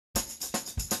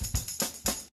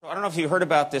I don't know if you heard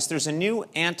about this. There's a new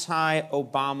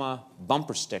anti-Obama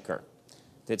bumper sticker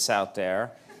that's out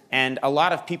there. And a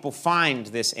lot of people find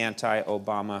this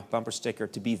anti-Obama bumper sticker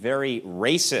to be very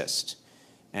racist.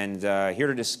 And here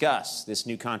to discuss this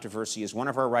new controversy is one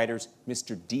of our writers,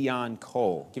 Mr. Deon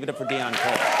Cole. Give it up for Deon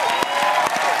Cole.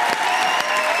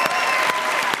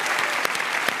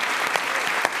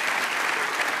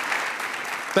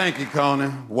 Thank you,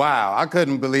 Conan. Wow, I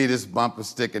couldn't believe this bumper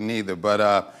sticker neither,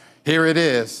 but here it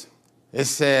is. It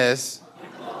says,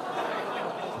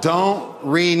 "Don't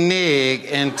renege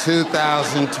in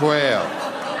 2012.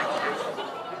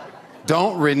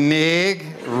 Don't renege?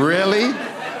 Really?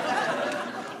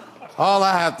 All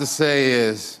I have to say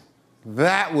is,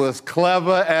 that was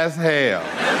clever as hell.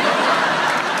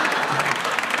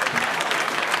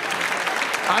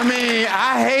 I mean,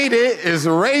 I hate it. It's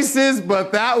racist,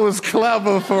 but that was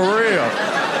clever for real.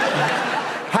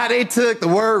 How they took the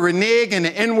word renege and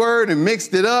the N-word and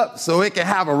mixed it up so it can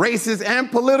have a racist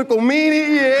and political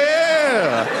meaning,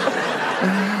 yeah.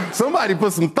 Somebody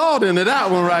put some thought into that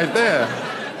one right there.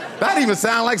 That even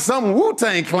sounds like something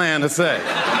Wu-Tang Clan to say.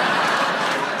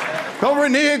 Go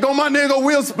renege on my nigga,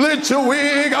 we'll split your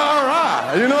wig, all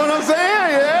right. You know what I'm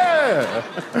saying?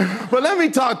 Yeah. But let me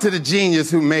talk to the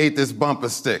genius who made this bumper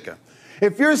sticker.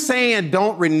 If you're saying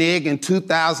don't renege in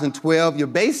 2012, you're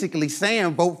basically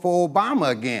saying vote for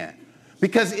Obama again.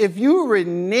 Because if you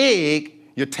renege,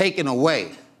 you're taking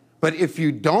away. But if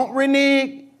you don't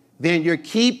renege, then you're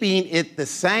keeping it the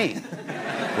same,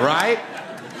 right?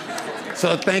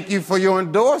 So thank you for your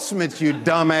endorsements, you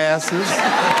dumbasses.